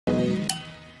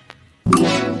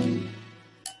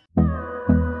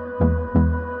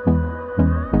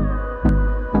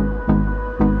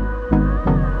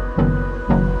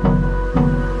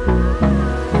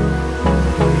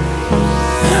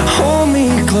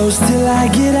close till I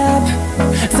get up.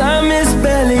 Time is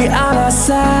barely on our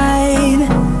side.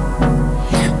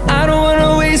 I don't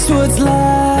wanna waste what's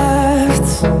left.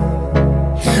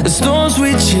 The storms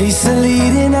we chase are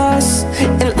leading us,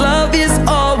 and love is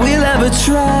all we'll ever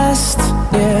trust.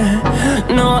 Yeah,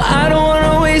 no, I don't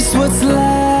wanna waste what's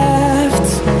left.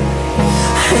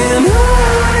 And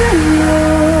on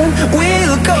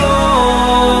we'll go,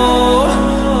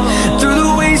 through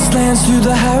the wastelands, through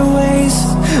the highways,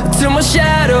 till my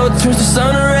shadow turns to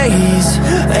sun rays.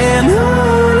 And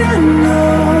on